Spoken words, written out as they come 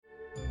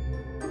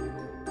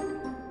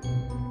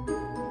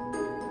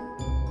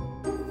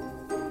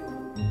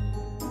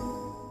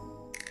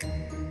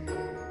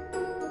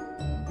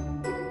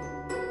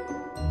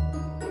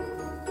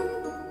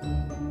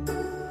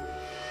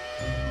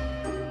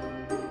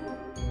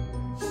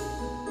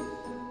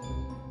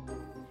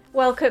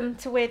Welcome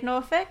to Weird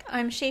Norfolk.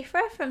 I'm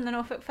Shifra from the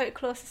Norfolk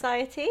Folklore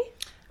Society.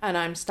 And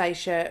I'm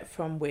Stacia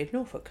from Weird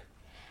Norfolk.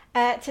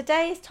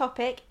 Today's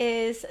topic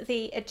is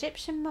the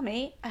Egyptian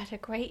mummy at a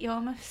Great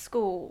Yarmouth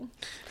school.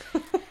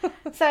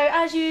 So,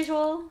 as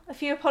usual, a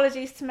few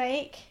apologies to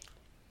make.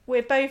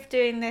 We're both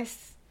doing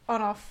this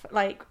on off,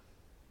 like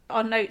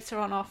our notes are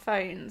on our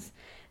phones,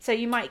 so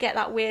you might get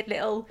that weird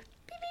little beep,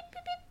 beep,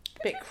 beep,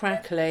 beep, Bit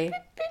crackly.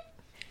 beep, beep.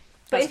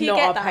 But That's if you not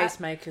get our that,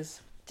 pacemakers.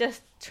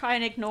 just try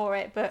and ignore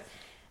it. But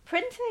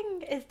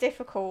printing is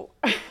difficult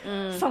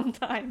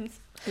sometimes.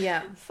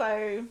 Yeah.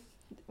 So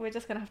we're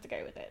just going to have to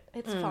go with it.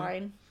 It's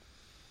fine.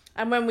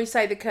 And when we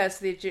say the curse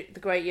of the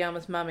Great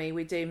Yarmouth Mummy,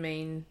 we do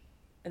mean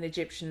an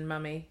Egyptian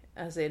mummy,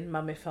 as in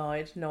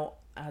mummified, not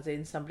as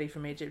in somebody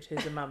from Egypt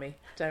who's a mummy,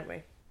 don't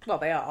we? Well,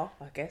 they are,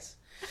 I guess.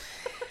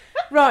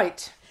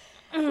 Right.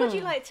 Would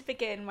you like to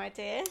begin, my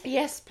dear?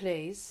 Yes,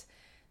 please.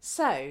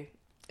 So,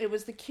 it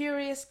was the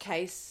curious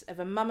case of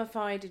a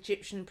mummified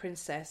Egyptian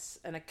princess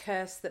and a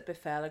curse that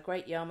befell a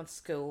Great Yarmouth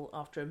school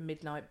after a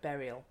midnight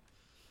burial.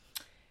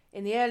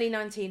 In the early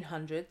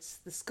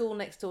 1900s, the school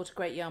next door to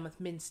Great Yarmouth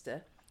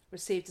Minster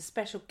received a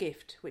special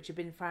gift which had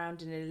been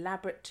found in an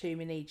elaborate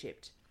tomb in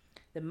Egypt,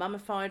 the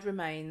mummified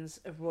remains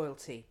of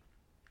royalty.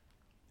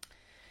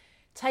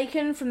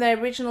 Taken from their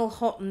original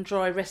hot and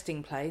dry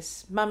resting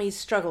place, mummies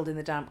struggled in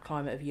the damp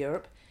climate of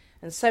Europe,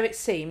 and so it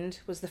seemed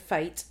was the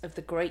fate of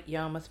the Great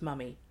Yarmouth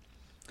Mummy.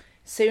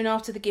 Soon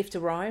after the gift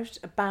arrived,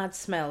 a bad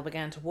smell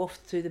began to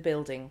waft through the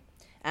building,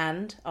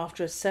 and,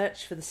 after a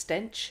search for the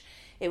stench,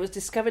 it was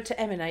discovered to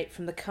emanate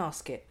from the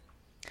casket.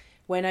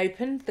 When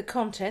opened, the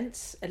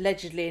contents,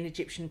 allegedly an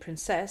Egyptian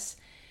princess,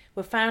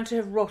 were found to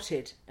have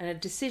rotted, and a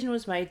decision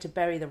was made to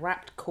bury the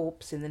wrapped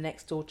corpse in the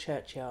next-door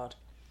churchyard.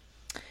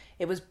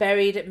 It was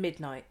buried at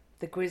midnight,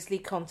 the grisly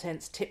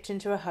contents tipped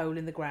into a hole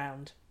in the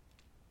ground.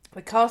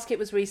 The casket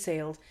was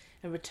resealed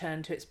and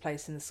returned to its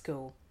place in the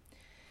school.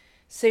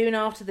 Soon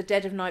after the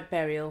dead of night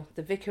burial,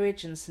 the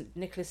vicarage and St.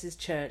 Nicholas's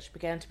Church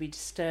began to be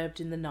disturbed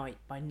in the night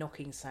by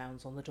knocking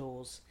sounds on the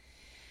doors.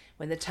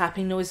 When the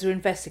tapping noises were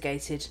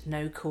investigated,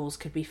 no cause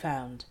could be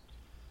found.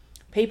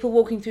 People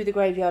walking through the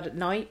graveyard at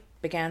night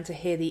began to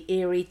hear the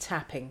eerie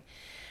tapping,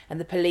 and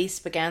the police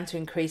began to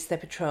increase their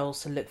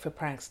patrols to look for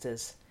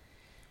pranksters.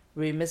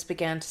 Rumours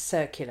began to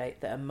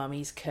circulate that a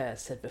mummy's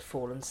curse had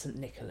befallen St.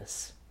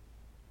 Nicholas.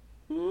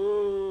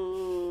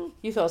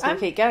 You thought I was going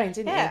to keep going,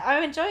 didn't you? Yeah,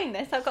 I'm enjoying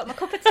this. I've got my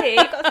cup of tea,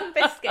 got some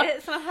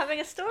biscuits, and I'm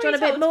having a story Do you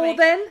want a told bit more to me.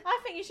 then? I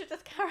think you should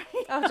just carry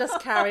on. I'll just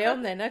carry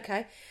on then,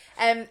 okay.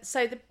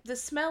 So the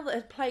smell that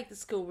had plagued the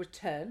school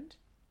returned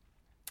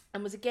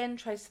and was again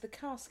traced to the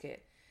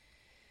casket.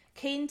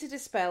 Keen to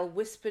dispel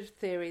whispered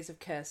theories of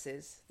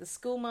curses, the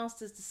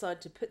schoolmasters decided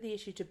to put the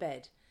issue to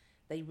bed.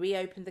 They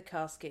reopened the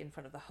casket in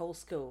front of the whole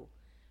school.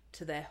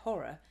 To their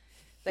horror,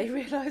 they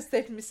realised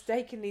they'd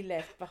mistakenly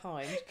left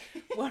behind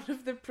one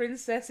of the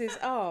princess's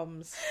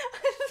arms.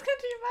 I was going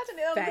to imagine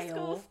it on the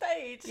school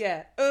stage.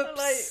 Yeah. Oops.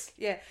 Like,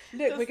 yeah.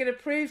 Look, we're going to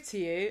prove to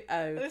you.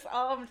 Oh. This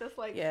arm just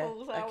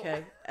falls out.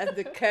 Okay. And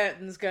the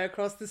curtains go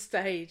across the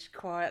stage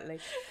quietly.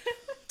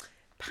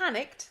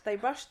 Panicked, they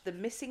rushed the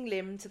missing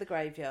limb to the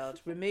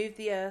graveyard, removed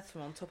the earth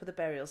from on top of the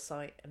burial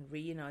site, and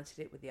reunited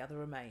it with the other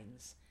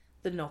remains.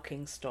 The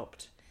knocking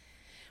stopped.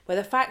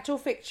 Whether fact or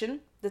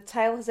fiction, the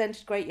tale has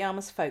entered Great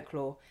Yarmouth's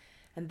folklore,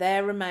 and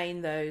there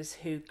remain those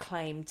who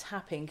claim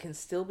tapping can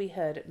still be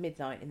heard at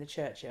midnight in the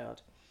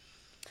churchyard.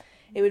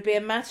 It would be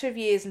a matter of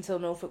years until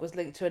Norfolk was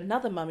linked to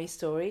another mummy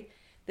story,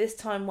 this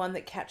time one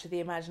that captured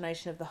the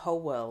imagination of the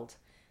whole world.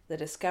 The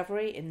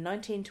discovery in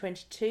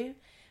 1922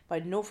 by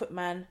Norfolk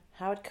man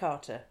Howard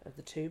Carter of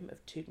the tomb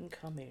of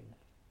Tutankhamun.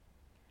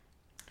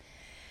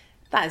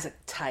 That is a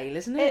tale,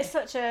 isn't it? It's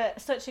such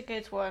a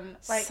good one.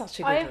 Such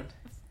a good one.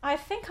 I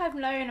think I've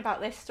known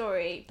about this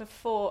story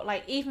before,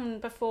 even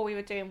before we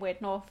were doing Weird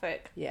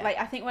Norfolk. Yeah.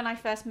 I think when I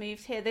first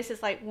moved here, this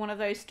is one of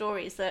those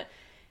stories that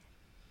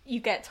you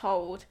get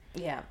told.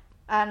 Yeah.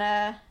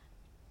 And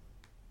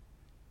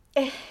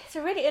it's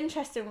a really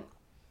interesting.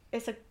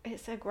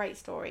 It's a great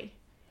story.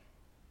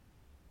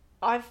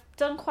 I've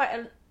done quite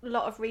a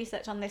lot of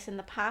research on this in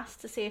the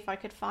past to see if I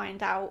could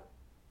find out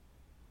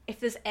if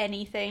there's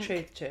anything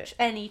Truth to it.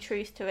 any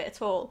truth to it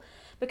at all,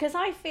 because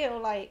I feel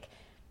like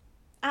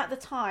at the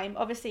time,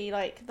 obviously,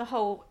 the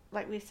whole,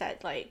 we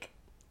said,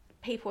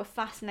 people were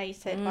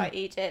fascinated by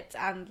Egypt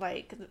and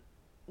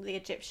the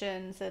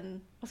Egyptians,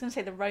 and I was going to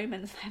say the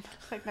Romans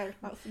then. No,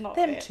 that's not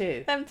Them it.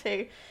 too. Them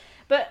too.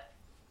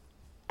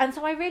 And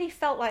so I really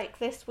felt like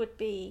this would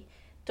be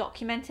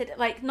documented,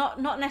 not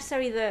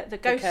necessarily the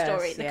ghost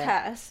curse, the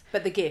curse,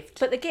 but the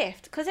gift. but the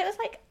gift, because it was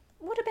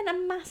would have been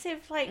a massive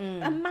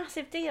a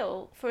massive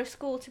deal for a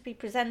school to be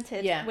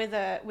presented with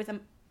a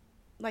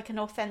an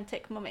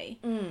authentic mummy.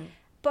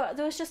 But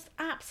there was just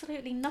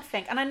absolutely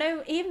nothing. And I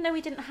know, even though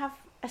we didn't have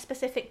a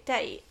specific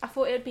date, I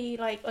thought it would be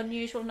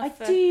unusual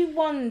enough. I do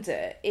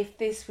wonder if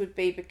this would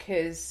be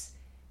because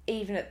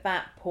even at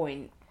that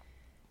point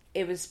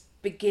it was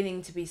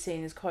beginning to be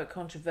seen as quite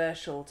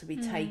controversial to be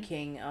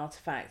taking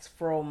artefacts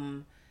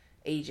from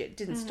Egypt.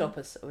 Didn't stop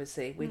us,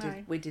 obviously.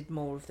 We did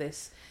more of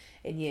this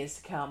in years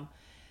to come.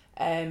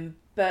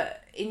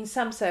 But in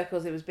some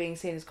circles, it was being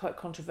seen as quite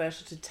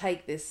controversial to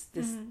take this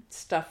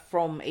stuff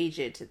from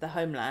Egypt, the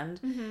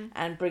homeland,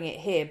 and bring it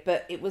here.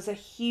 But it was a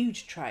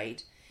huge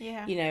trade.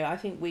 Yeah. You know, I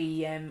think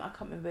we, I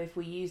can't remember if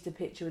we used a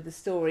picture with the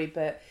story,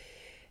 but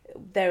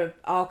there are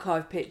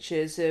archive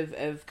pictures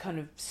of kind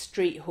of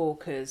street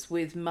hawkers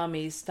with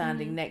mummies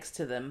standing next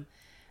to them,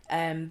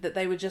 that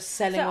they were just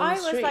selling on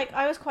the street.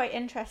 I was quite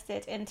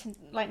interested into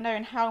like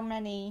knowing how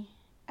many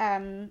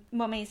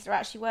mummies there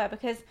actually were,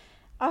 because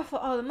I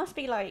thought, there must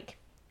be like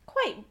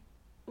quite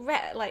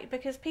rare, like,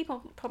 because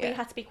people probably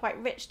had to be quite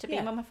rich to be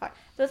mummified.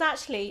 There was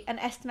actually an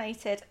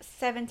estimated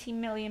 70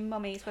 million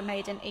mummies were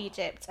made in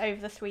Egypt over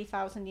the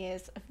 3,000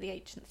 years of the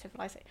ancient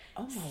civilization.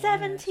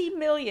 70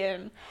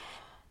 million.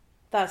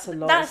 That's a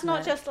lot. That's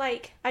not just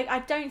like, I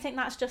don't think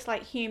that's just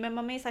like human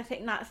mummies. I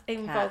think that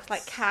involves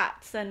like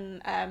cats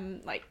and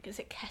like, is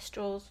it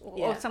kestrels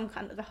or some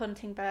kind of the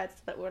hunting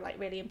birds that were like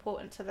really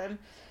important to them.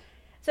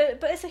 So,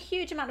 but it's a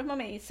huge amount of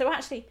mummies. So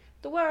actually,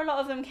 there were a lot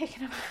of them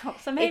kicking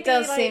about. So maybe it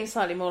does seem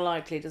slightly more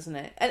likely, doesn't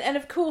it? And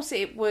of course,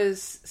 it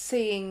was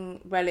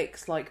seeing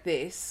relics like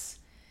this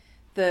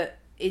that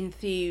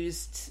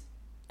enthused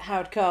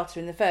Howard Carter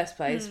in the first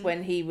place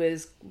when he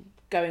was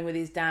going with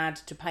his dad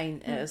to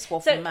paint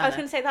Swaffham Manor. I was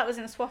going to say that was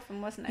in Swaffham,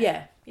 wasn't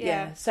it?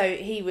 Yeah. So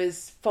he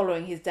was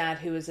following his dad,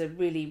 who was a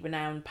really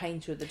renowned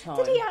painter at the time.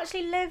 Did he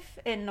actually live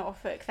in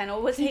Norfolk then,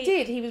 or was he? He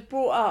did. He was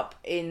brought up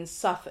in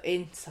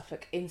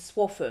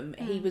Swaffham.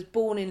 He was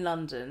born in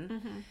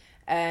London,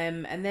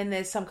 and then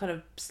there's some kind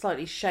of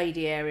slightly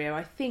shady area.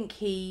 I think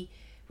he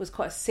was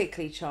quite a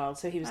sickly child,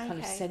 so he was kind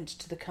of sent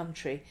to the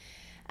country,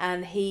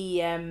 and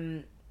he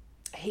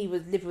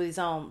was living with his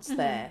aunts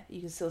there.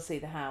 You can still see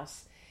the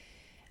house.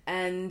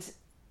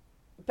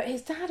 But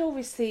his dad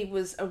obviously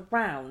was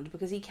around,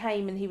 because he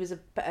came and he was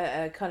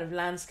a kind of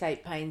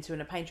landscape painter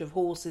and a painter of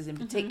horses in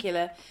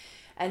particular,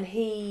 and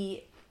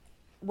he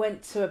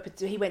went to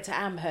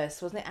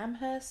Amherst, wasn't it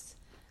Amherst,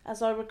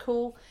 as I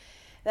recall,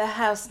 the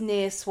house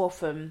near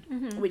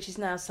Swaffham, which is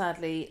now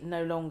sadly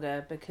no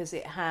longer, because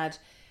it had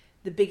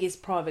the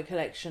biggest private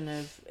collection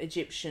of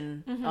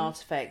Egyptian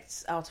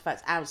artifacts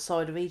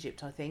outside of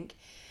Egypt, I think,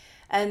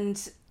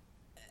 and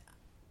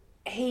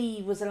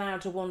he was allowed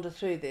to wander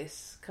through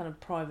this kind of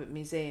private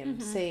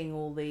museum, seeing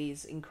all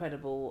these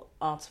incredible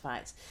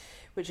artefacts,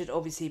 which had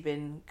obviously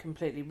been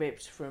completely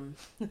ripped from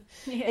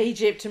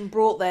Egypt and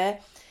brought there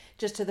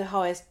just to the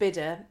highest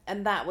bidder.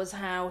 And that was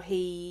how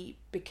he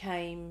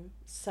became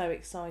so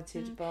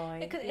excited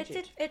by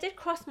Egypt. It did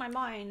cross my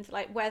mind,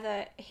 like,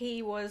 whether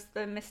he was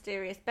the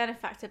mysterious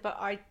benefactor, but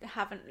I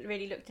haven't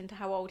really looked into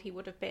how old he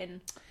would have been.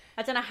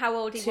 I don't know how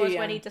old he was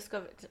when he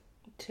discovered...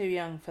 Too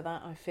young for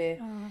that, I fear.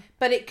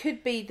 But it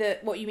could be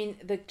that, what you mean,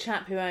 the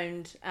chap who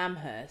owned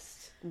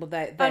Amherst. Well,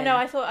 no,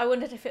 I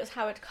wondered if it was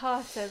Howard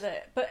Carter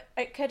but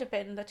it could have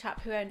been the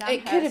chap who owned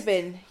Amherst. It could have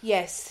been,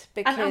 yes,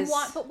 because.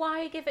 But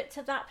why give it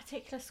to that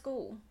particular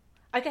school?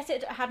 I guess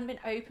it hadn't been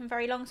open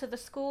very long, so the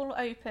school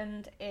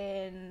opened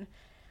in.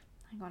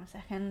 Hang on a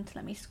second,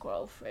 let me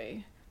scroll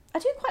through. I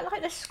do quite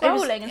like this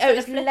scrolling. It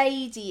was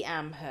Lady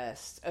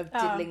Amherst of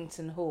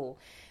Didlington Hall,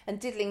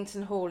 and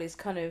Didlington Hall is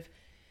kind of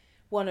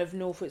one of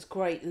Norfolk's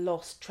great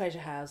lost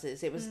treasure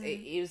houses. It was,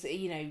 it was,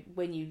 you know,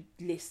 when you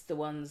list the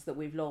ones that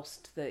we've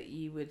lost that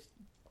you would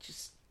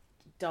just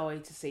die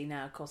to see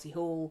now, Cossey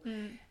Hall.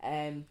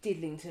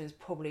 Didlington is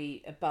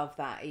probably above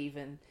that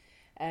even,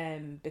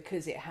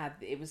 because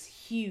it was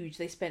huge.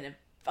 They spent a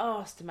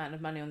vast amount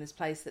of money on this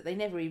place that they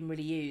never even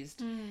really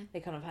used.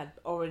 They kind of had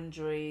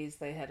orangeries,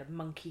 they had a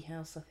monkey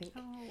house, I think.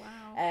 Oh,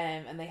 wow.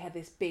 And they had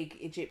this big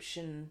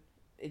Egyptian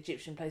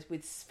place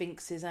with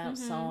sphinxes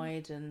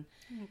outside and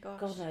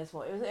God knows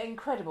what. It was an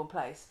incredible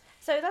place.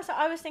 So that's what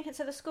I was thinking.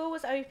 So the school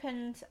was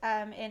opened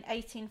in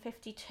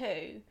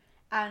 1852,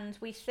 and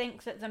we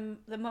think that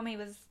the mummy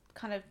was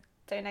kind of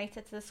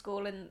donated to the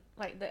school in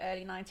like the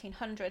early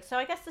 1900s. So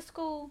I guess the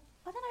school,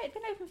 I don't know, it'd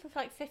been open for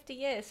like 50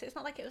 years, so it's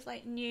not like it was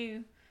like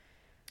new.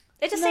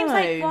 It just seems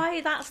like, why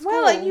that school?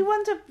 Well, you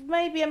wonder,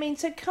 maybe, I mean,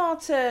 so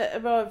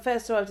Carter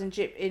first arrived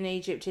in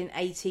Egypt in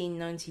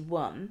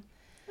 1891.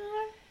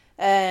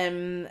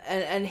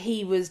 And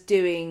he was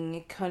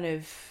doing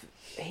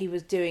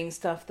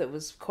stuff that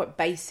was quite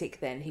basic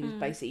then. He was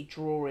basically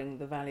drawing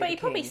the Valley of the Kings. But he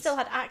probably still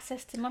had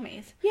access to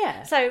mummies.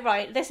 Yeah. So,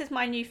 right, this is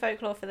my new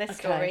folklore for this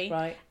story.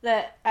 Right.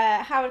 That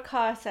Howard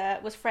Carter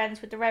was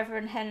friends with the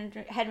Reverend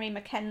Henry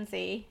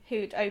Mackenzie,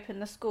 who'd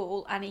opened the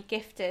school, and he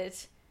gifted...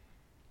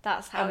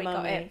 That's how he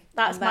got it.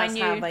 That's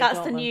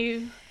the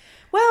new...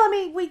 Well, I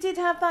mean, we did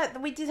have that.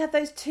 We did have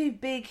those two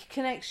big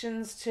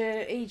connections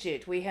to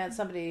Egypt. We had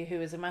somebody who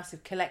was a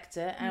massive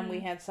collector, and we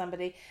had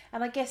somebody,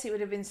 and I guess it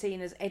would have been seen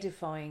as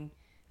edifying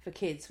for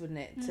kids, wouldn't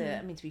it?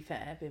 I mean, to be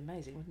fair, it'd be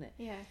amazing, wouldn't it?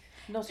 Yeah.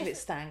 Not if it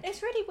stank.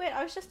 It's really weird.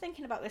 I was just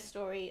thinking about this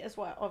story as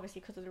well, obviously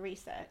because of the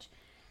research.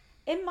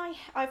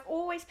 I've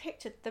always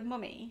pictured the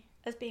mummy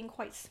as being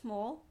quite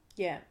small.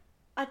 Yeah.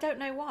 I don't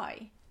know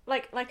why.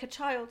 Like a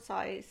child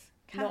size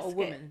casket. Not a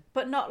woman.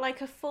 But not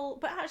like a full.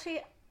 But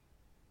actually,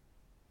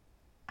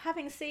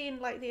 having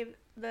seen like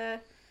the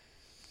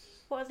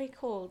what are they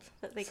called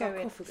that they go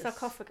in? Sarcophagus.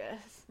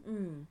 Sarcophagus.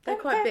 They're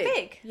quite They're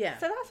big. Yeah.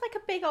 So that's like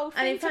a big old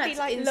And thing in fact, to be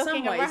like in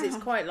looking some ways, around. it's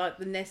quite like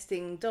the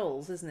nesting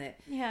dolls, isn't it?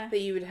 Yeah. That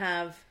you would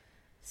have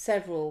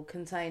several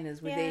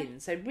containers within. Yeah.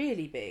 So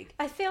really big.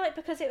 I feel like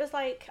because it was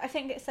like, I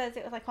think it says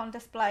it was like on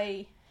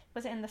display.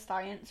 Was it in the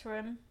science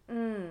room?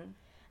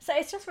 So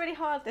it's just really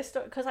hard, this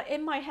story, because like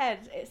in my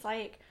head it's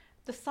like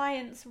the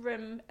science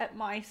room at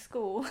my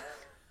school,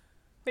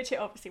 which it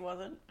obviously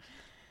wasn't,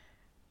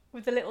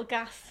 with the little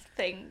gas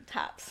thing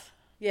taps.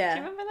 Yeah.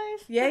 Do you remember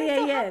those? Yeah, Do they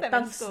still have yeah. them in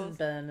Bunsen schools?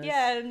 burners.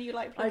 Yeah, and you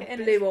like plug I it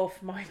in. blew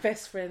off my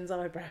best friend's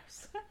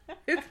eyebrows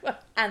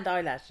and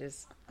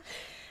eyelashes.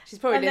 She's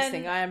probably And then-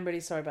 listening. I am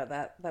really sorry about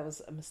that. That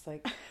was a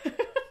mistake.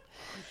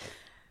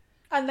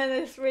 And then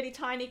this really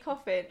tiny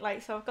coffin,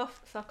 like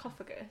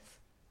sarcophagus.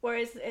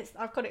 Whereas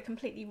I've got it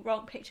completely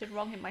wrong, pictured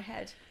wrong in my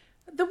head.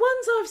 The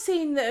ones I've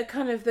seen that are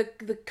kind of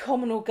the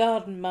communal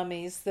garden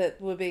mummies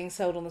that were being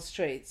sold on the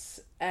streets,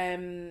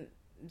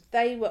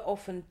 they were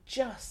often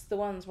just the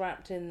ones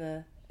wrapped in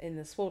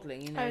the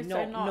swaddling, you know,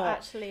 so not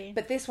actually.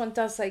 But this one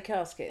does say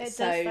casket. It does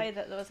so, say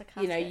that there was a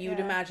casket. you know, you would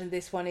yeah. imagine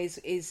this one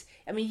is.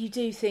 I mean, you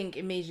do think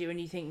immediately when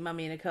you think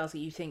mummy in a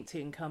casket, you think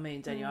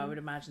Tutankhamun, don't you? I would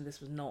imagine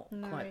this was not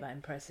quite that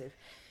impressive.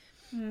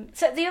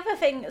 So the other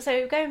thing,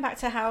 so going back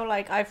to how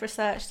like I've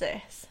researched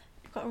this,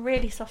 I've got a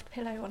really soft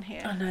pillow on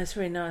here. Oh no, it's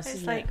really nice. It's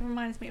isn't like it?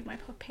 reminds me of my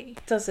puppy.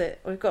 Does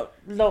it? We've got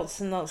lots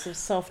and lots of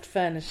soft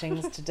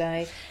furnishings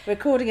today. We're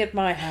recording at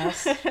my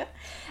house.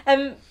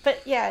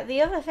 But yeah, the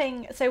other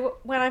thing. So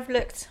when I've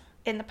looked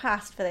in the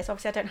past for this,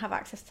 obviously I don't have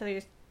access to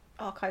those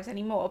archives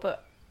anymore.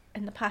 But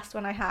in the past,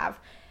 when I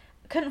have,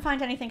 I couldn't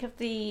find anything of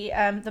the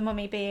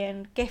mummy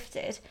being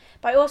gifted.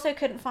 But I also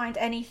couldn't find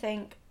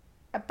anything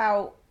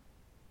about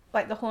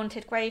like the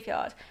haunted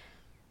graveyard,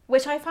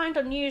 which I find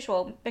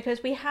unusual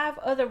because we have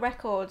other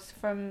records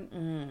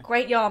from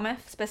Great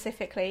Yarmouth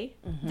specifically,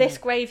 this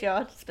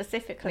graveyard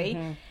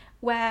specifically,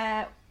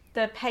 where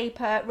the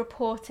paper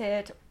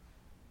reported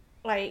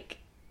like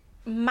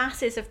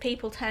masses of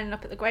people turning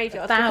up at the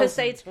graveyard because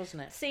they'd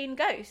wasn't it? seen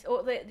ghosts,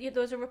 or there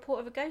was a report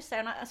of a ghost there.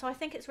 And so I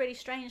think it's really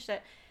strange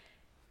that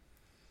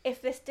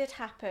if this did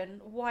happen,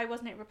 why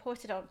wasn't it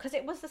reported on? Because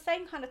it was the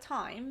same kind of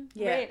time,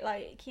 really,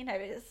 like, you know,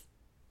 it's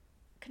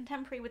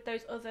contemporary with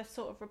those other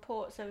sort of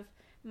reports of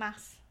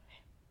mass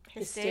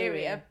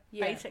hysteria.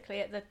 Basically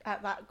at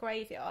that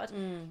graveyard.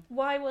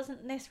 Why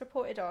wasn't this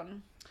reported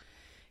on?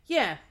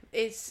 Yeah,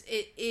 it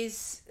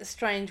is a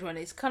strange one.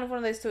 It's kind of one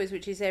of those stories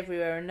which is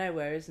everywhere and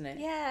nowhere, isn't it?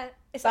 Yeah,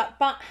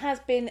 but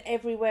has been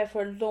everywhere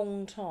for a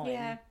long time.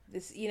 Yeah.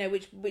 This, you know,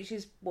 which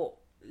is what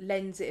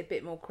lends it a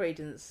bit more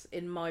credence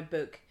in my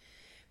book,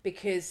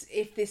 because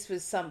if this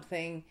was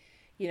something,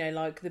 you know,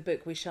 like the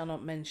book We Shall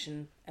Not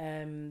Mention,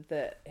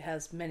 that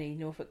has many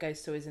Norfolk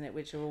ghost stories in it,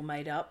 which are all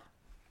made up.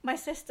 My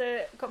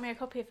sister got me a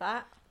copy of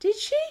that. Did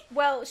she?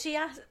 Well, she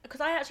asked, because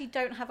I actually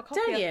don't have a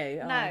copy Don't of you? it.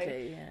 Oh, No, I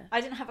do, yeah. I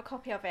didn't have a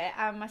copy of it.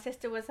 My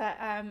sister was at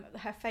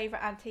her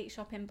favourite antique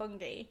shop in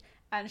Bungay,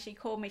 and she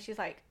called me. She's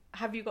like,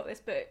 "Have you got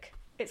this book?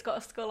 It's got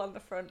a skull on the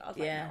front." I was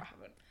like, "No, I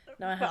haven't."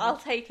 No, I But haven't. I'll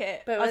take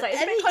it. But I was like,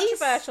 "It's a bit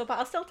controversial, but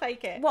I'll still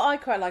take it." What I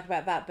quite like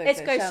about that book...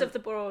 It's Ghosts of the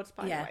Broads,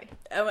 by the way.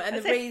 Oh, and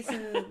the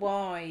reason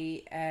why...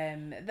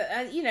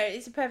 you know,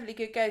 it's a perfectly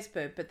good ghost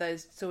book, but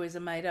those stories are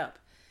made up.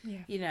 Yeah.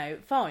 You know,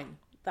 fine.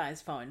 That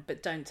is fine,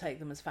 but don't take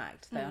them as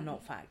fact. They are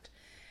not fact.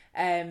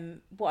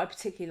 What I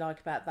particularly like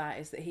about that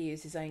is that he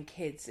used his own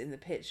kids in the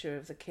picture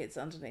of the kids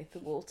underneath the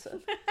water.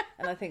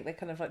 And I think they're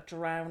kind of like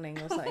drowning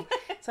or something.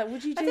 So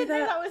would you do I didn't that?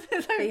 know that was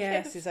his own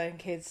Yes, kids. his own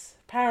kids.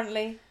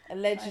 Apparently,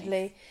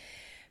 allegedly.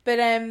 But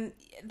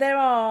there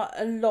are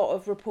a lot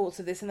of reports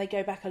of this, and they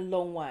go back a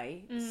long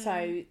way.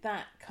 So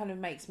that kind of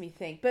makes me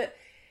think. But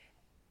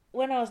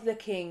when I was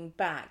looking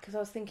back, because I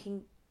was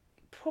thinking,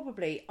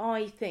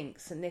 I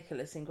think St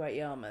Nicholas in Great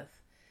Yarmouth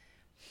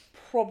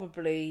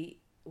probably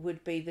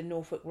would be the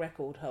Norfolk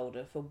record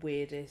holder for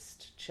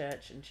weirdest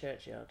church and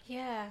churchyard.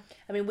 Yeah.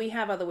 I mean, we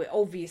have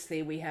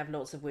obviously we have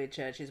lots of weird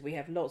churches. We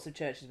have lots of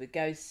churches with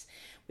ghosts.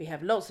 We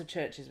have lots of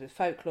churches with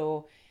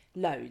folklore,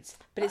 loads.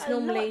 But it's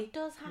normally a lot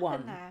does happen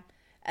one. there.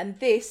 And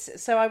this,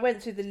 so I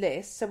went through the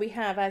list. So we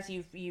have, as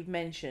you've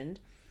mentioned,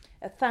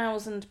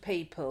 1,000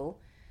 people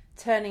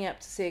turning up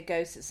to see a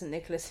ghost at St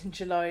Nicholas in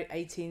July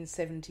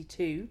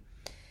 1872.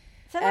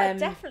 So that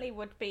definitely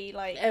would be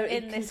like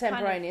in this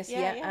contemporaneous. kind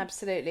of, yeah,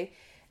 absolutely.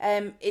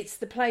 It's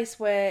the place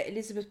where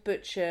Elizabeth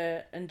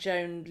Butcher and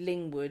Joan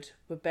Lingwood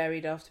were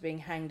buried after being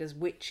hanged as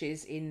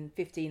witches in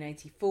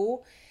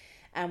 1584,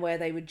 and where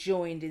they were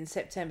joined in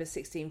September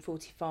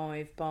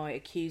 1645 by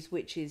accused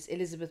witches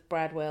Elizabeth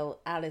Bradwell,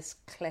 Alice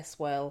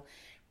Cleswell,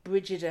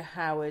 Brigida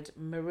Howard,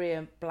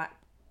 Maria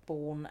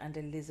Blackbourne, and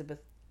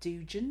Elizabeth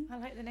Dugan. I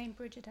like the name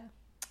Brigida.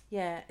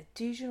 Yeah,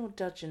 Dugan or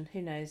Dudgeon,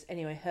 who knows?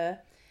 Anyway, her.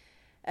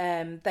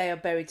 They are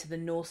buried to the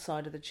north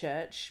side of the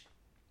church.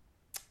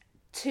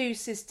 2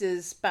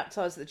 sisters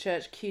baptised at the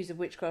church, accused of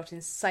witchcraft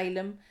in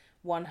Salem.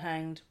 1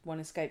 hanged, 1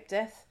 escaped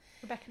death.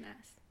 Rebecca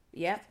Nurse.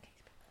 Yeah.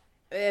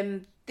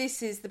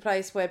 This is the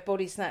place where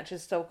body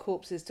snatchers stole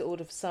corpses to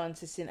order for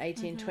scientists in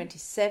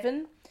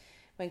 1827,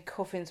 when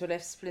coffins were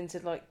left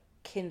splintered like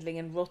kindling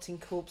and rotting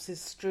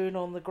corpses strewn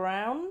on the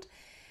ground.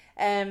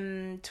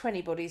 20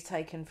 bodies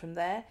taken from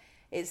there.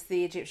 It's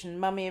the Egyptian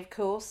mummy, of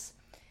course.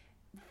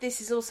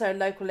 This is also a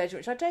local legend,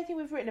 which I don't think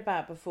we've written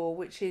about before,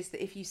 which is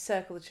that if you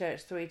circle the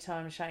church 3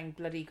 times shouting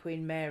Bloody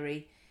Queen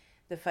Mary,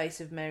 the face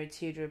of Mary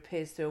Tudor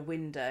appears through a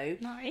window.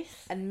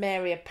 Nice. And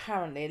Mary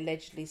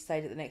allegedly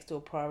stayed at the next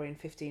door priory in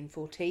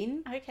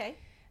 1514. Okay.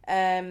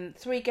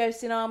 3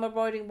 ghosts in armour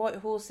riding white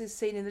horses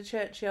seen in the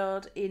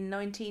churchyard in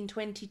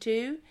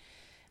 1922,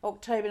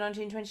 October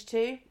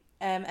 1922.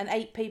 And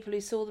 8 people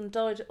who saw them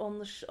died on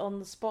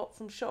the spot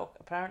from shock,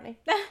 apparently.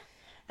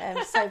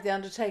 Saved the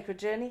Undertaker a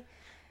journey.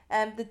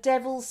 The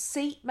Devil's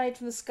Seat, made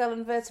from the skull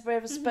and vertebrae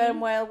of a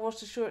sperm whale,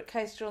 washed ashore at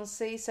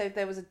Caister-on-Sea. So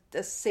there was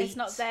a seat. It's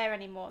not there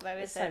anymore, though,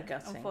 is it? So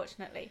gutting.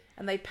 Unfortunately.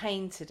 And they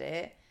painted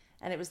it,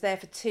 and it was there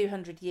for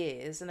 200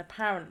 years. And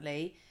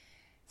apparently,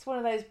 it's one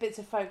of those bits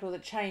of folklore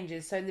that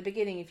changes. So in the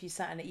beginning, if you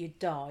sat in it, you'd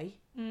die.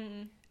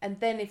 Mm. And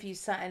then if you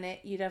sat in it,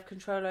 you'd have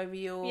control over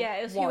your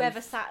it was wife.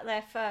 whoever sat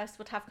there first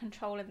would have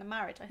control in the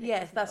marriage, I think.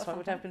 Yes, that's right,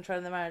 would have control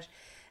in the marriage.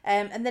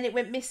 And then it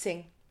went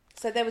missing.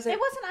 So there was It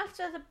wasn't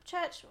after the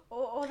church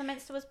or the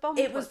minster was bombed,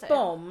 It was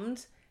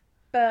bombed,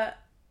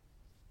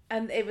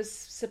 and it was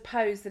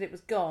supposed that it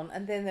was gone,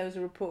 and then there was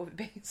a report of it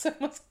being in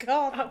someone's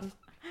garden.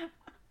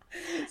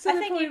 So I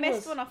think you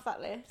missed one off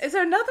that list. Is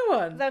there another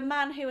one? The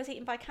man who was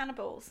eaten by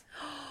cannibals.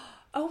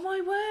 Oh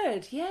my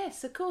word!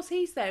 Yes, of course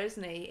he's there,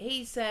 isn't he?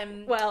 He's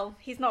Well,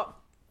 he's not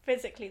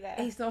physically there.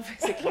 He's not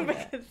physically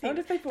there. I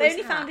wonder if they brought his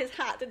only hat. found his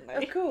hat, didn't they?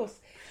 Of course.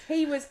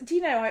 He was... Do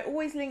you know, I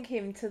always link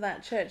him to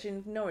that church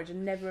in Norwich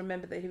and never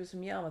remember that he was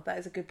from Yarmouth. That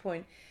is a good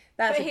point.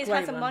 That's But a he great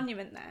has a one.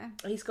 monument there.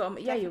 He's got...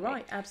 Yeah, Definitely. you're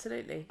right.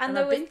 Absolutely. And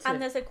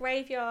there's a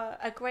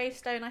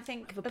gravestone, I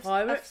think, Of a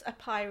pirate? A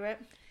pirate.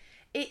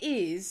 It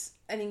is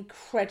an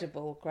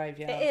incredible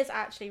graveyard. It is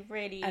actually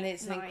really And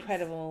it's nice. an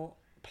incredible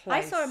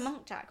place. I saw a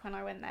monk jack when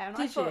I went there, and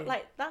I Did thought, you?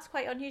 like, that's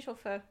quite unusual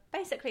for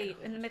basically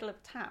in the middle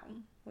of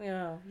town.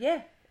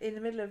 Yeah, in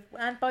the middle of...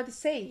 And by the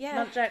sea.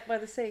 Yeah. Muntjac by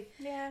the sea.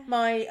 Yeah.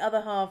 My other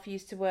half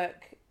used to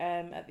work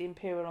at the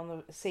Imperial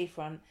on the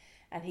seafront,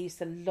 and he used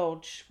to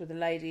lodge with a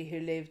lady who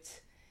lived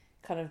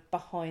kind of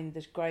behind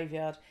the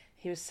graveyard.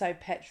 He was so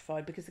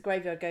petrified because the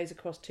graveyard goes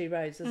across 2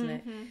 roads, doesn't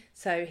it?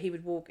 So he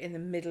would walk in the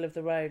middle of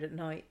the road at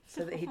night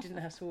so that he didn't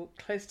have to walk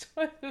close to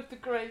either of the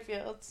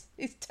graveyards.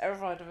 He's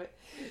terrified of it.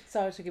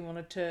 So I took him on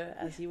a tour,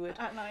 as you would.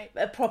 At night.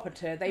 A proper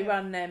tour. They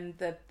run,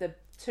 the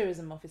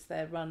tourism office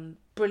there run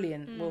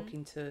brilliant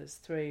walking tours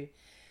through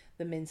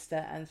the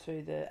Minster and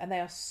through and they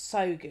are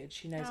so good.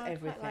 She knows Oh,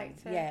 I'd quite everything.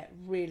 like to. Yeah,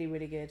 really,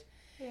 really good.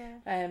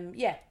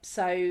 Yeah.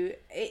 So it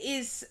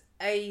is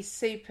a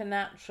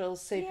supernatural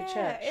super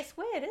church. It's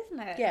weird, isn't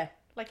it? Yeah,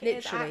 Like, it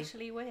literally. is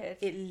actually weird.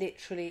 It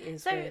literally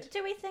is So, weird.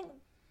 do we think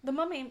the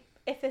mummy,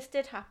 if this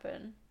did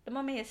happen, the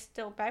mummy is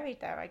still buried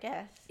there, I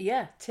guess?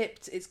 Yeah,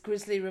 its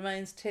grisly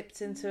remains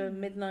tipped into a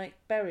midnight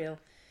burial.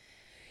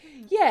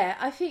 Yeah,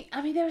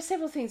 I mean, there are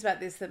several things about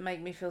this that make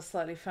me feel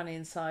slightly funny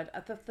inside.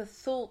 The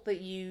thought that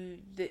you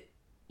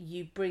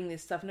bring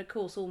this stuff, and of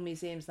course all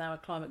museums now are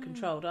climate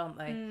controlled, aren't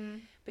they?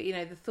 But you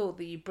know, the thought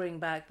that you bring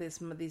back these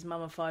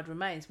mummified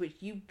remains, which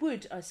you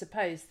would, I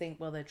suppose, think,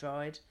 well, they're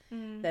dried,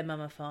 they're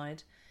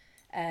mummified,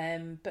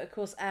 but of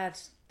course add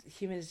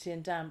humidity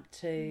and damp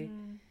to.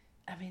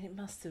 I mean, it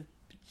must have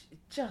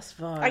just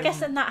vile. I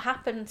guess, and that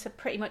happened to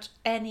pretty much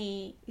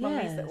any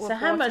mummies that were so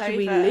how brought much did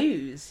we over.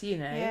 lose? You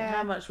know, Yeah.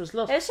 how much was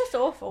lost? It's just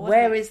awful.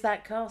 Where wasn't it? is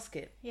that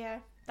casket? Yeah,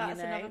 that's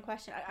you know? another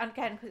question. And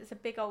again, because it's a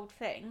big old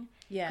thing.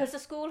 Yeah. Because the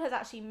school has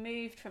actually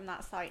moved from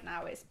that site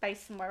now. It's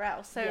based somewhere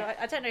else. So Yeah.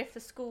 I don't know if the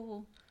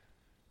school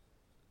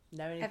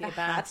Know anything ever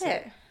about had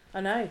it.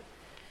 I know.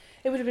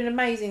 It would have been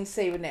amazing to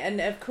see, wouldn't it?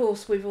 And of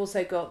course, we've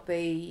also got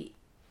the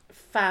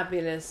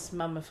fabulous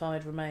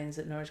mummified remains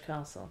at Norwich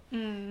Castle,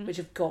 which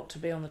have got to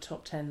be on the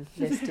top 10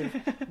 list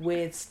of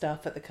weird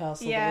stuff at the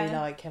castle that we Yeah.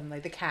 like, haven't they?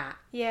 The cat.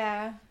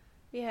 Yeah,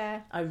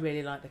 yeah. I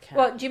really like the cat.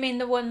 What do you mean,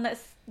 the one that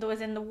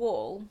was in the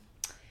wall,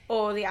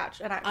 or an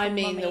actual? I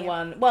mean mummy? the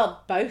one.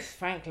 Well, both,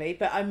 frankly,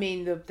 but I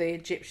mean the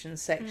Egyptian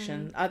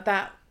section.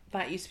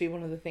 That used to be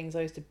one of the things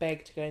I used to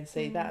beg to go and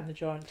see. That and the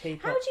giant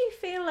teapot. How do you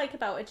feel like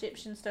about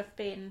Egyptian stuff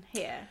being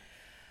here?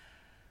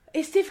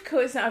 It's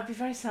difficult, isn't it? I'd be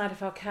very sad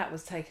if our cat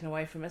was taken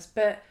away from us.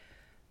 But,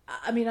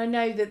 I mean, I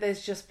know that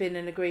there's just been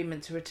an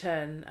agreement to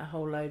return a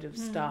whole load of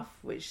stuff,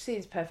 which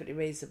seems perfectly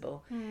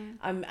reasonable.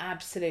 I'm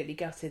absolutely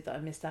gutted that I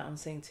missed out on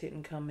seeing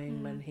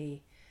Tutankhamun when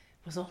he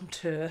was on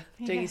tour,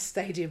 doing his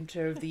stadium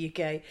tour of the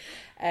UK.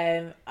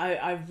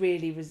 I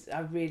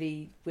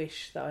really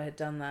wish that I had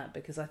done that,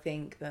 because I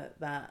think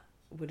that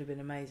would have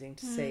been amazing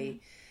to see.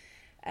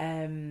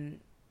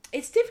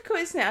 It's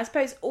difficult, isn't it? I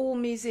suppose all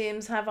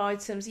museums have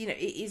items, you know,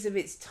 it is of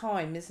its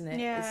time, isn't it?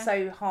 Yeah. It's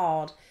so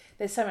hard.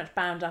 There's so much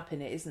bound up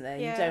in it, isn't there?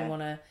 Yeah. You don't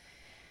want to...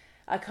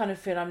 I kind of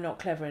feel I'm not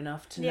clever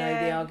enough to know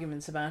the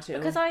arguments about it.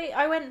 Because we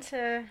went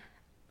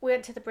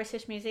to the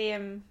British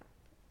Museum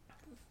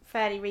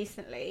fairly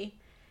recently,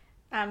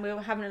 and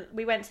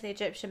we went to the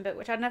Egyptian bit,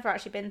 which I'd never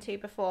actually been to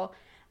before.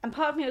 And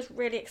part of me was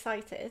really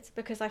excited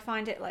because I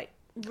find it like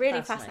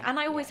really fascinating. And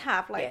I always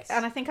have, like, Yes.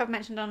 and I think I've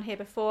mentioned on here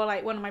before,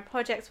 like, one of my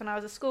projects when I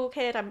was a school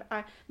kid,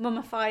 I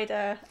mummified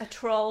a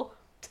troll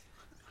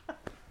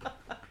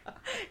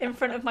in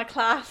front of my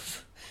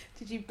class.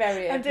 Did you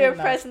bury it and do a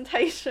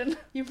presentation?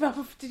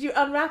 Did you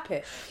unwrap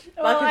it?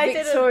 Well, like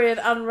a Victorian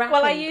unwrapping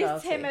Well, I used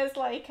party? him as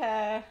like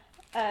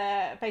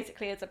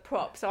basically as a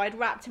prop. So I'd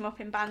wrapped him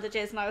up in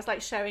bandages, and I was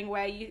like showing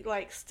where you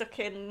like stuck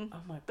in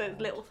the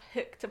little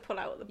hook to pull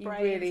out the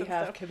brains. You really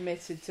have stuff.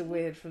 committed to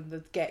weird from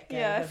the get-go.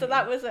 Yeah, so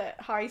that was at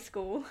high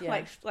school,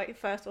 Yeah. like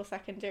first or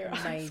second year.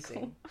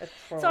 Amazing.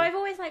 So I've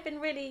always like been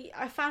really.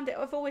 I've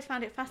always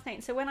found it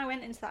fascinating. So when I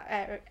went into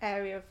that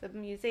area of the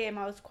museum,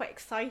 I was quite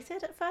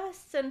excited at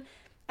first,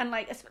 and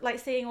like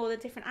seeing all the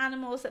different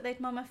animals that they'd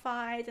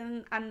mummified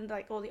and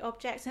like all the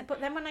objects.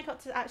 But then when I got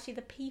to actually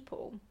the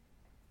people,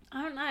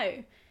 I don't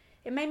know,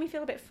 it made me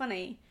feel a bit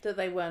funny that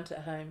they weren't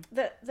at home.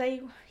 That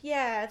they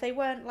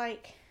weren't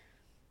like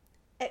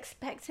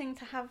expecting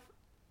to have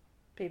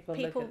people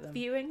look at them.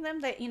 viewing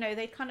them.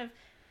 They kind of,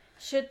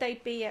 should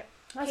they be at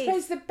I peace?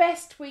 suppose the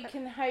best we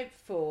can hope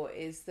for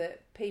is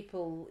that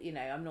people,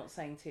 I'm not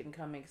saying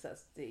Tutankhamun because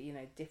that's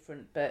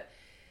different, but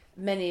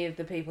many of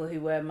the people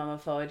who were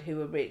mummified, who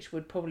were rich,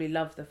 would probably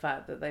love the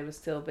fact that they were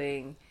still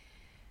being,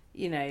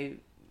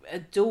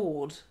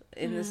 adored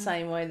in the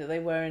same way that they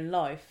were in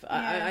life.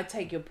 Yeah. I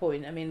take your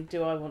point. I mean,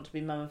 do I want to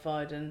be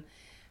mummified and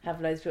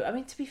have loads of people? I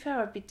mean, to be fair,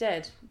 I'd be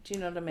dead. Do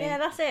you know what I mean? Yeah,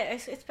 that's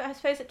it. I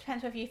suppose it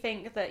depends whether you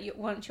think that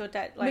once you're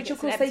dead, like, which of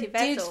it's course an they empty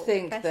did vessel,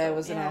 think there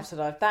was an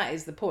afterlife. That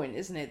is the point,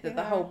 isn't it? That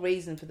the Yeah. whole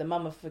reason for the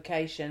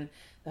mummification,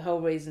 the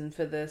whole reason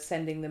for the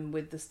sending them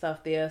with the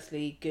stuff, the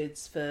earthly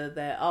goods for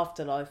their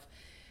afterlife,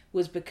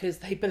 was because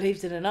they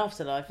believed in an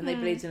afterlife, and they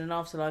believed in an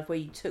afterlife where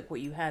you took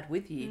what you had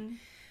with you.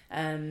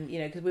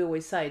 Because we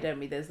always say, don't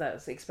we, there's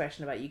that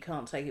expression about you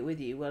can't take it with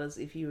you. Well, as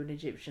if you were an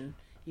Egyptian,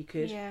 you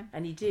could,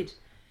 and you did.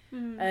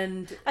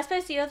 And I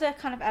suppose the other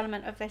kind of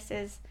element of this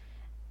is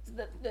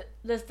that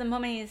there's the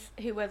mummies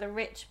who were the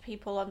rich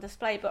people on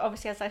display, but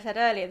obviously, as I said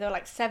earlier, there were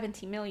like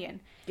 70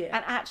 million. Yeah.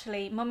 And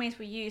actually, mummies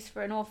were used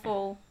for an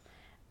awful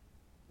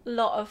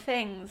lot of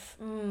things,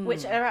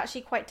 which are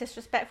actually quite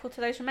disrespectful to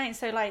those remains.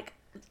 So like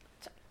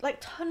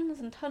tons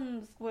and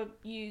tons were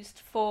used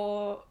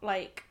for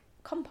like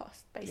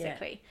compost,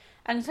 basically,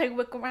 and so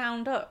were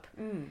ground up.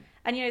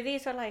 And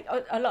these are like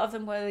a lot of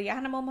them were the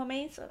animal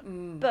mummies,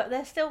 but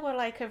there still were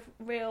like a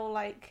real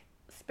like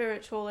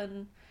spiritual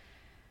and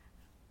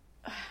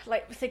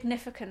like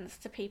significance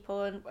to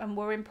people, and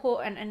were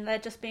important, and they're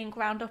just being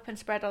ground up and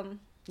spread on.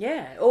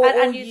 or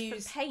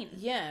used for paint.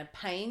 Yeah,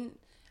 paint.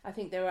 I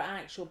think there are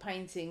actual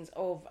paintings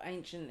of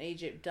ancient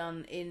Egypt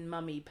done in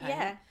mummy paint.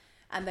 Yeah.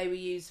 And they were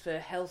used for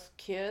health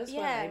cures,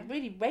 weren't they?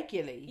 Really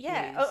regularly.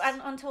 Yeah, used.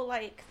 and until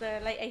like the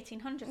late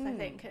 1800s, I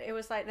think it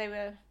was like they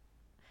were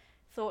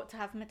thought to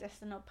have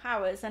medicinal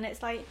powers, and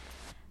it's like,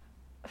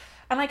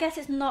 and I guess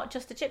it's not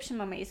just Egyptian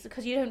mummies,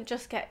 because you don't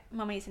just get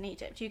mummies in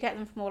Egypt; you get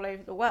them from all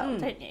over the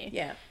world, don't you?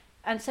 Yeah.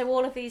 And so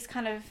all of these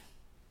kind of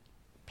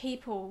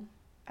people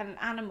and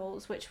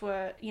animals, which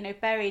were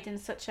buried in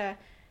such a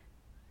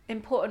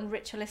important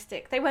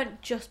ritualistic, they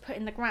weren't just put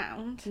in the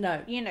ground.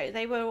 No.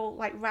 They were all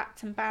like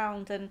wrapped and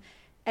bound, and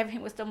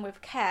everything was done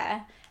with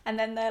care, and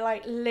then they're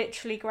like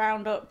literally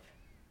ground up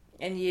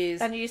and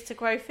used to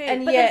grow food.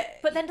 And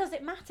but then does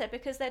it matter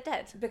because they're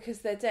dead? Because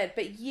they're dead.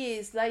 But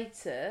years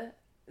later,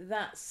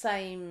 that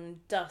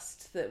same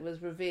dust that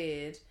was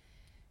revered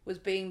was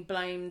being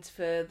blamed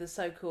for the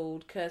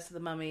so-called curse of the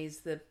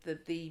mummies, the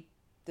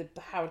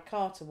Howard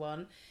Carter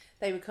one.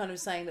 They were kind of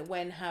saying that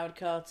when Howard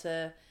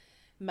Carter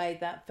made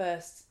that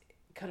first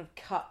kind of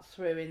cut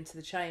through into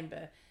the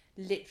chamber,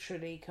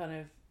 literally kind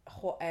of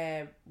hot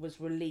air was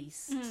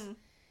released,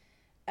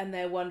 and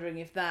they're wondering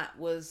if that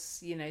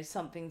was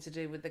something to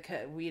do with the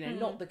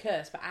not the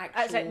curse, but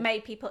actual it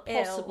made people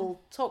possible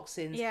ill.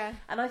 toxins. Yeah.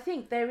 And I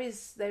think there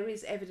is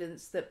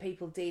evidence that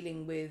people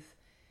dealing with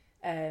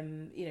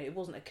it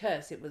wasn't a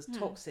curse, it was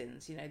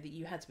toxins, that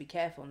you had to be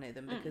careful near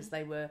them, because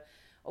they were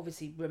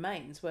obviously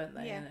remains, weren't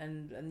they? Yeah.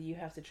 And you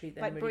have to treat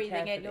them like really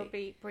breathing carefully. in, you'll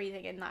be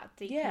breathing in that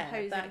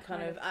decomposing. Yeah, that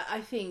kind of.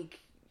 I think,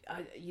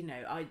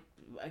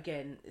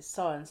 again, it's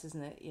science,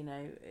 isn't it?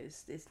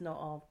 It's not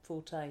our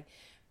forte,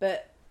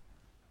 but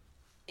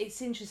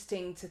it's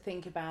interesting to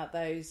think about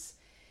those.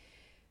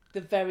 The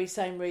very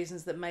same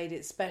reasons that made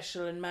it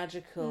special and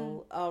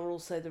magical are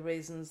also the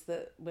reasons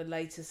that were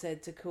later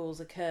said to cause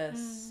a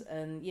curse,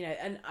 and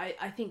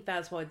I think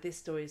that's why this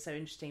story is so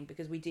interesting,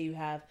 because we do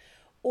have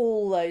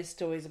all those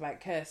stories about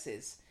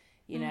curses,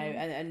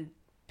 and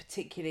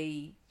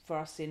particularly for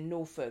us in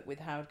Norfolk with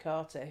Howard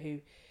Carter, who,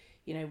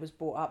 was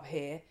brought up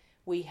here,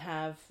 we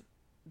have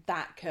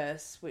that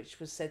curse, which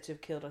was said to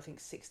have killed, I think,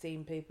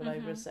 16 people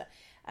over a.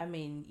 I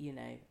mean,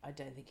 I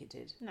don't think it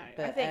did. No,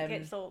 but, I think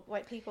it's all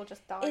like people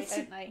just die,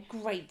 don't they? It's a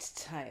great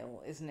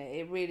tale, isn't it?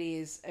 It really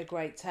is a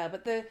great tale.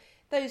 But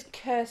those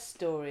curse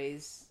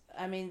stories,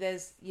 I mean,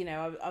 there's,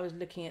 I was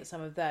looking at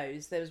some of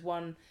those. There was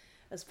one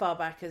as far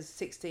back as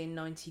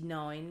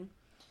 1699.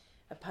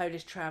 A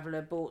Polish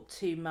traveller bought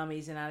 2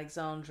 mummies in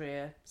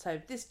Alexandria.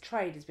 So this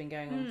trade has been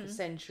going on for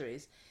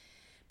centuries.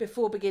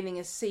 Before beginning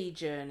a sea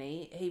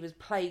journey, he was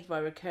plagued by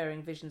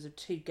recurring visions of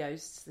 2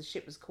 ghosts. The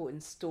ship was caught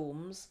in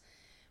storms,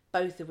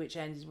 both of which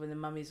ended when the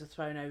mummies were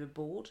thrown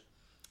overboard.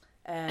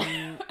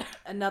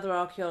 Another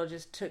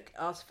archaeologist took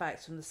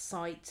artefacts from the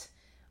site.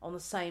 On the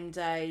same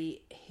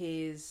day,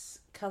 his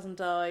cousin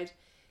died.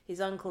 His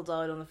uncle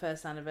died on the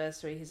 1st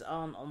anniversary, his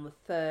aunt on the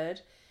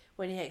 3rd.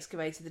 When he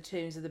excavated the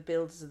tombs of the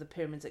builders of the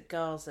pyramids at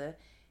Gaza,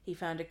 he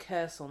found a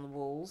curse on the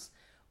walls.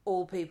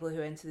 All people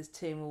who enter this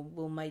tomb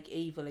will make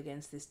evil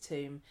against this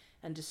tomb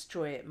and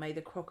destroy it. May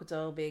the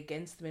crocodile be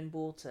against them in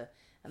water,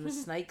 and the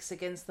snakes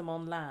against them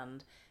on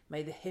land.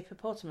 May the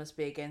hippopotamus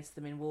be against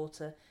them in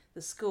water,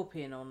 the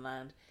scorpion on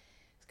land.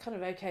 It's kind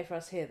of okay for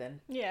us here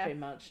then, pretty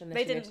much.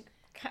 They didn't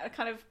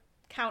kind of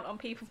count on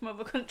people from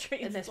other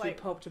countries. Unless we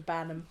popped a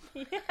ban them.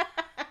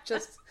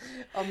 Just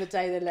on the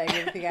day they're letting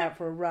everything out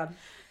for a run.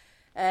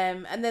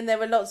 And then there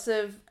were lots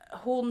of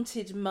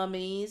haunted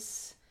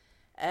mummies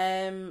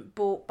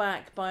brought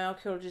back by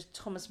archaeologist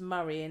Thomas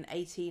Murray in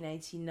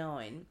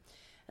 1889,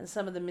 and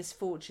some of the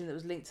misfortune that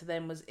was linked to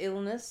them was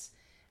illness,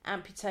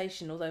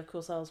 amputation, although of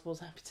course Alice was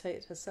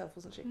amputated herself,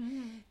 wasn't she?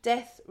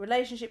 Death,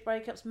 relationship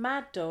breakups,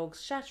 mad dogs,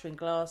 shattering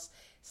glass,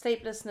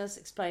 sleeplessness,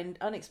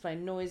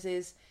 unexplained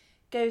noises,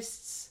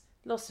 ghosts,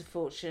 loss of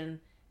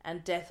fortune,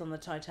 and death on the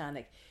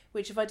Titanic,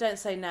 which if I don't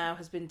say now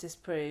has been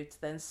disproved,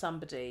 then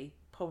somebody,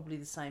 probably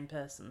the same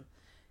person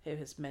who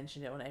has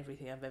mentioned it on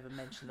everything I've ever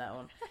mentioned that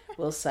on,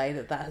 will say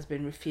that has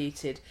been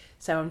refuted.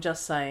 So I'm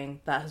just saying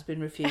that has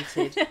been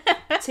refuted,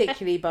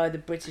 particularly by the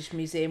British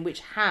Museum, which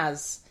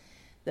has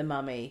the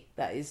mummy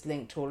that is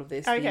linked to all of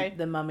this. Okay.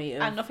 The mummy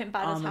of and nothing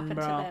bad has happened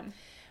to Amun-Ra. them.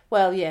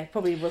 Well, yeah,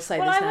 probably we'll say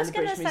this now. I was The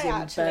British going to say,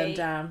 Museum actually, burned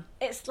down.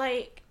 It's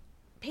like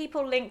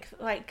people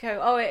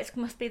go, it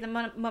must be the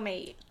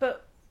mummy,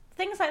 but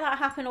things like that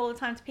happen all the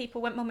time to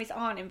people when mummies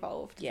aren't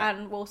involved,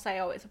 and we'll say,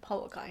 it's a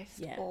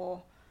poltergeist,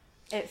 or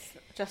it's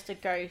just a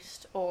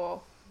ghost,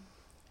 or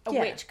a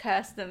witch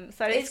cursed them.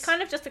 So it's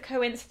kind of just a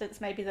coincidence,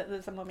 maybe, that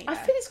there's a mummy there. I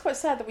feel it's quite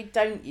sad that we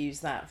don't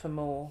use that for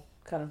more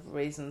kind of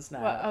reasons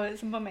now. Well,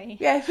 it's a mummy.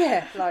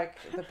 Yeah, like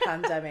the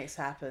pandemic's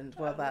happened.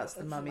 Well, that's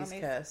the mummy's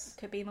curse.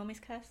 Could be mummy's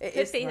curse. It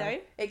could be, though.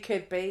 It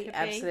could be,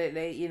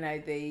 absolutely. You know,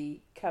 the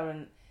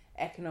current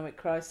economic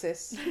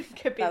crisis.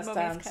 Could be that's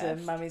down to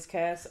mummy's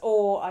curse.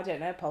 Or, I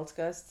don't know,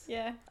 poltergeist.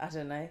 Yeah. I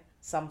don't know,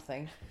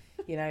 something.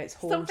 You know, it's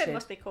haunted. Something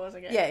must be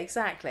causing it. Yeah,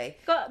 exactly.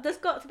 There's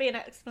got to be an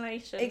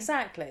explanation.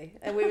 Exactly.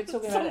 And we were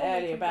talking about it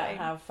earlier about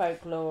how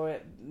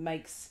folklore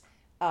makes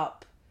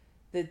up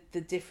the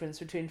difference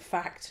between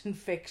fact and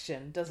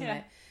fiction, doesn't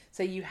it?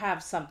 So you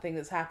have something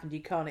that's happened, you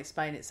can't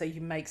explain it, so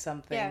you make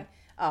something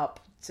up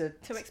to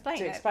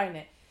explain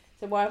it.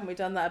 So why haven't we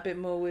done that a bit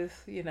more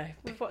with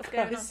what's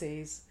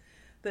crises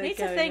going on? Need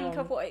to think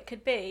of what it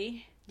could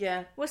be.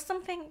 Yeah. Was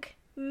something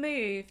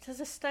moved? Has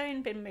a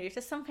stone been moved?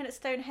 Has something at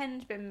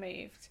Stonehenge been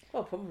moved?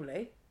 Well,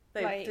 probably.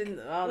 There's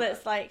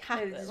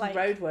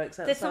roadworks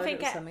outside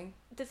something.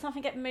 Did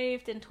something get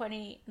moved in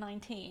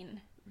 2019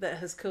 that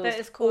has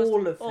caused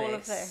all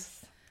of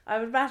this? I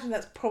would imagine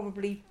that's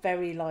probably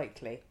very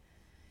likely.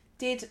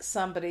 Did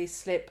somebody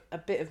slip a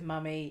bit of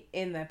mummy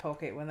in their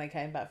pocket when they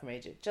came back from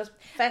Egypt? Just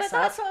fess up. But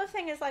that sort of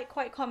thing is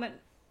quite common.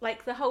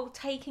 Like the whole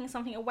taking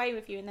something away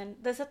with you, and then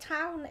there's a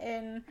town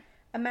in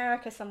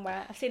America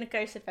somewhere. I've seen a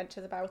Ghost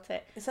Adventures about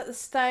it. Is that the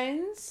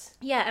Stones?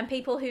 Yeah, and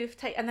people who've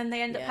and then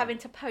they end up having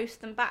to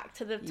post them back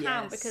to the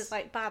town because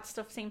bad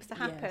stuff seems to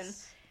happen.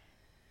 Yes.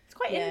 It's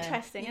quite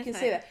interesting, isn't it? You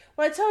can see that.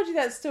 Well, I told you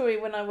that story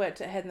when I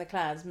worked at Head in the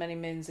Clouds many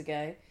moons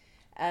ago,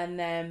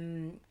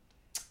 and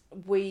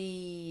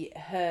we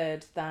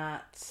heard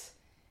that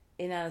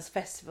Inanna's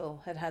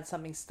Festival had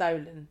something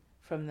stolen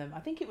from them. I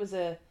think it was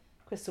a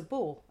crystal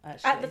ball,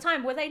 actually. At the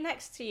time, were they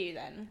next to you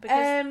then?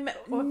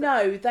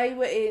 No, they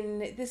were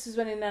in... This was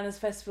when Inanna's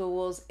Festival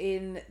was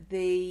in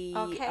the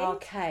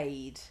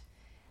arcade.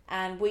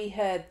 And we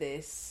heard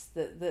this,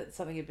 that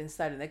something had been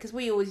stolen there. Because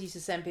we always used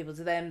to send people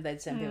to them,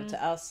 they'd send people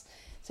to us.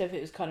 So if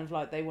it was kind of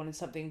like they wanted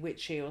something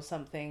witchy or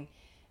something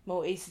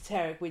more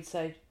esoteric, we'd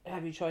say,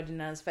 have you tried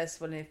Inanna's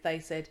Festival? And if they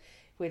said,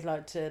 we'd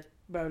like to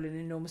roll an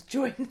enormous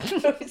joint,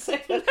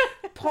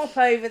 pop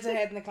over to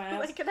Head in the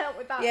Clouds. They can help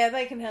with that. Yeah,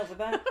 they can help with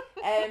that.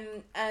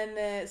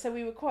 So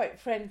we were quite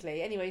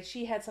friendly. Anyway,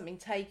 she had something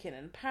taken,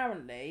 and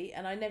apparently,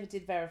 and I never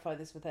did verify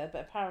this with her,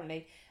 but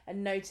apparently a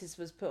notice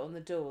was put on the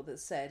door that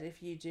said,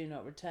 if you do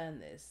not return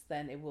this,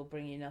 then it will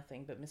bring you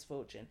nothing but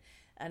misfortune.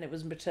 And it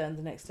was returned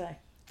the next day.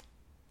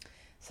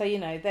 So,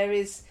 there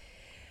is...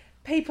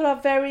 People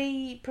are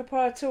very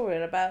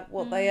proprietorial about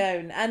what they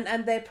own,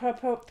 and they're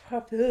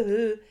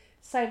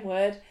same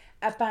word,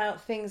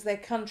 about things their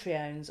country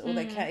owns, or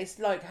it's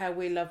like how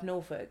we love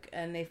Norfolk,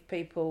 and if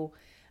people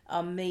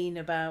are mean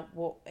about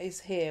what is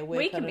here,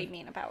 we can be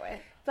mean about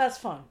it. That's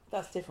fine.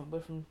 That's different.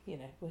 We're from,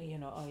 well, you're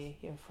not, are you?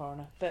 You're a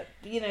foreigner. But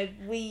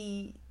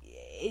it's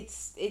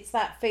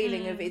that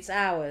feeling of it's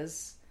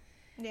ours,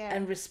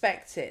 and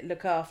respect it,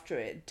 look after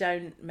it,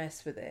 don't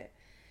mess with it.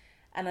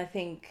 And I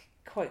think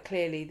quite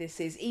clearly this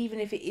is, even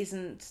if it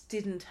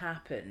didn't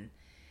happen,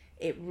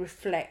 it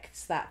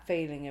reflects that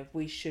feeling of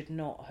we should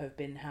not have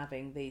been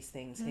having these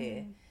things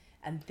here,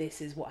 and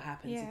this is what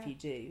happens if you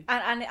do.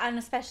 And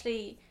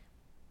especially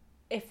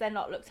if they're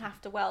not looked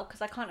after well,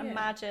 because I can't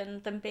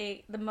imagine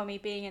the mummy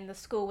being in the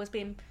school was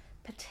being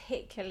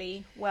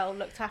particularly well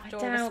looked after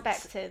or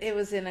respected. It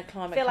was in a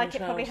climate. I feel like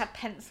it probably had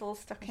pencils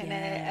stuck in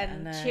it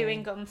and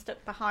chewing gum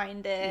stuck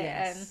behind it.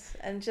 Yes.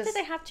 And just, did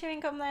they have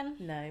chewing gum then?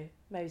 No,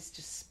 maybe it's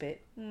just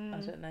spit. I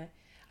don't know.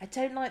 I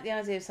don't like the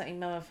idea of something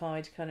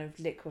mummified kind of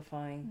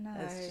liquefying. No,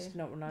 it's just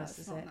not nice,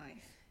 is it? Nice.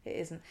 It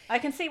isn't. I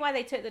can see why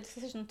they took the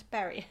decision to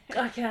bury it.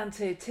 I can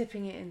too,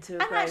 tipping it into a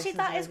grave. And actually,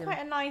 that is quite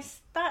a nice.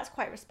 That's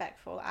quite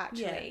respectful.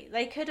 Actually, Yeah.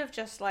 they could have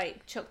just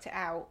like chucked it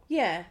out.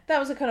 Yeah, that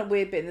was a kind of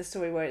weird bit in the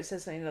story where it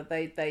says something that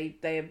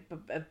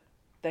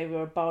they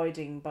were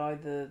abiding by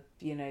the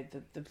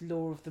the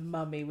law of the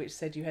mummy, which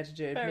said you had to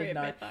do it at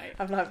midnight.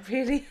 I'm like,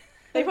 really?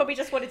 They probably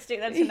just wanted to do it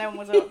then so no one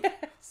was up.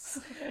 Yes.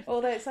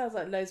 Although it sounds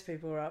like loads of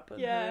people were up.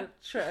 And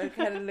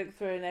kind of looked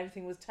through and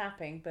everything was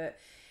tapping, but.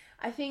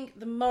 I think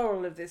the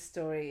moral of this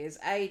story is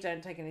A,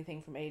 don't take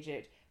anything from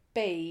Egypt.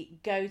 B,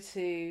 go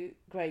to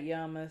Great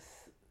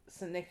Yarmouth,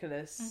 St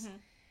Nicholas,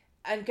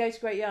 and go to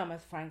Great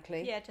Yarmouth,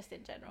 frankly. Yeah, just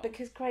in general.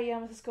 Because Great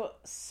Yarmouth has got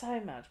so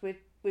much. We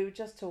were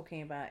just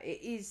talking about it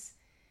is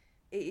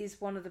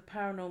one of the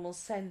paranormal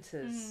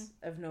centres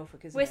of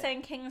Norfolk, isn't it? We're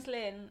saying Kings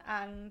Lynn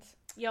and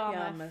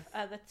Yarmouth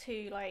are the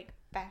two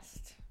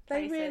best.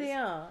 They really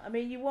are. I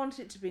mean, you want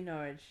it to be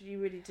Norwich, you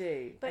really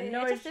do. But and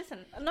Norwich just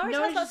isn't. Norwich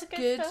has lots of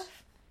good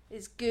stuff.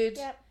 It's good,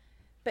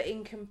 but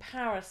in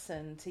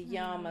comparison to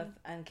Yarmouth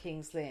and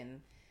Kings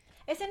Lynn...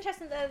 It's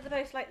interesting that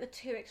they're both like the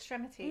two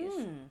extremities.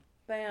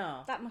 They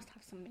are. That must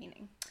have some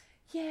meaning.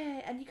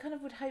 Yeah, and you kind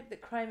of would hope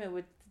that Cromer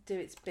would do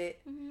its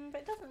bit.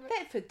 But it doesn't...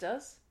 Bedford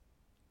does.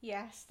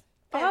 Yes.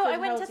 Bedford I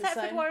went to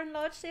Thetford Warren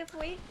Lodge the other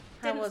week.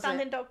 Didn't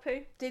stand in dog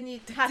poo. Didn't you?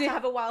 Had to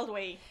have a wild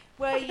wee.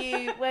 Were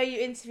you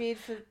interviewed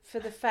for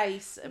the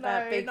Face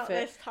about Bigfoot? Not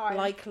this time.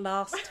 Like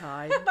last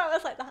time. That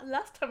was like that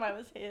last time I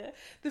was here.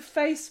 The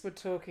Face were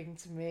talking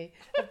to me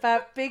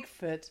about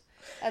Bigfoot,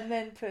 and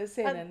then put us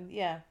in,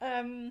 yeah.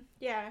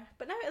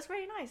 But no, it was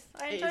really nice.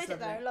 I enjoyed it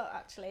there a lot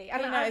actually,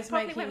 and I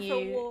probably went for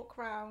a walk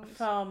round.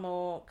 Far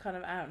more kind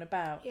of out and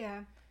about.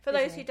 Yeah. For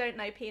those who don't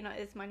know, Peanut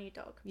is my new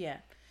dog. Yeah.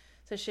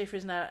 So Schiffer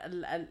is now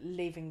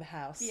leaving the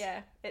house.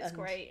 Yeah, it's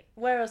great.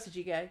 Where else did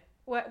you go?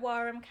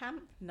 Warham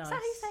Camp. Nice. Is that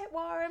how you say it?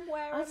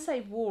 Warham? I'd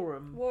say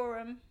Warham.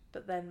 Warham.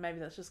 But then maybe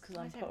that's just because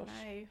I'm posh.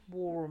 Know.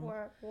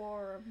 Warham.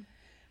 Warham.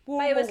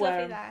 But it was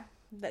lovely there.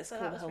 Let's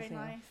call the whole thing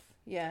nice. off.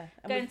 Yeah.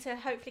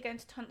 Hopefully going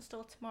to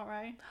Tunstall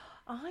tomorrow.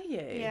 Are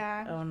you?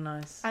 Yeah. Oh,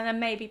 nice. And then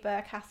maybe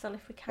Burcastle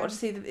if we can.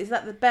 Is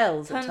that the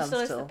bells at Tunstall?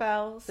 Tunstall is the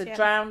bells. The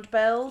drowned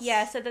bells?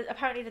 Yeah, so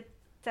apparently the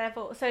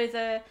devil... So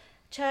the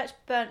church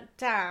burnt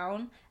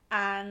down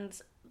and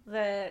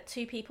the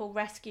two people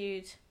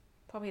rescued,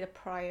 probably the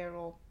prior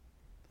or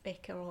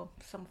vicar or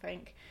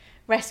something,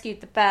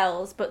 rescued the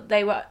bells, but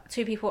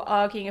two people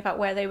arguing about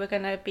where they were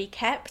going to be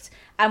kept,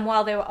 and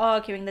while they were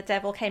arguing the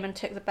devil came and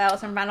took the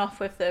bells and ran off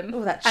with them.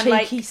 Oh, that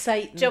cheeky and,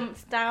 Satan.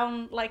 Jumped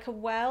down like a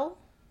well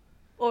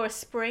or a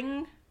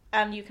spring,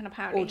 and you can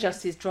apparently... Or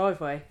just his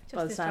driveway,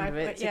 by the sound of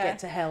it, to get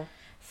to hell.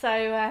 So,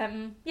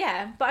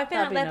 but I've been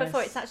out there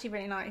before. It's actually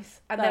really nice.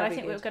 And then I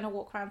think we were going to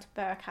walk around to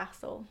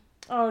Burcastle.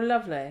 Oh,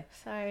 lovely.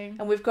 So,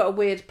 and we've got a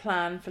weird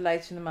plan for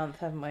later in the month,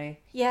 haven't we?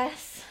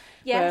 Yes.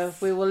 Well,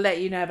 we will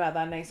let you know about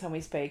that next time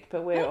we speak.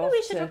 But maybe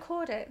we should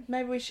record it.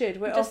 Maybe we should.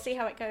 Just see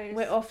how it goes.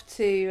 We're off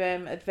to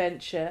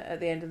adventure at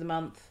the end of the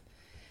month,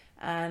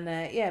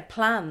 and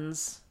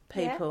plans,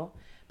 people.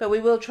 Yeah. But we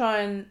will try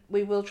and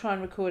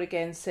record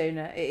again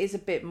sooner. It is a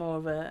bit more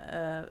of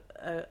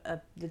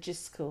a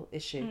logistical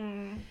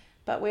issue.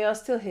 But we are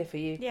still here for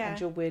you and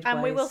your weird ways.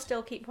 And we will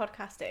still keep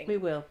podcasting. We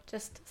will.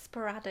 Just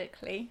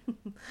sporadically.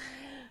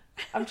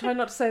 I'm trying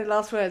not to say the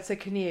last word, so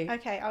can you?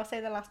 Okay, I'll say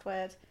the last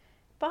word.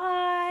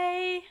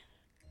 Bye!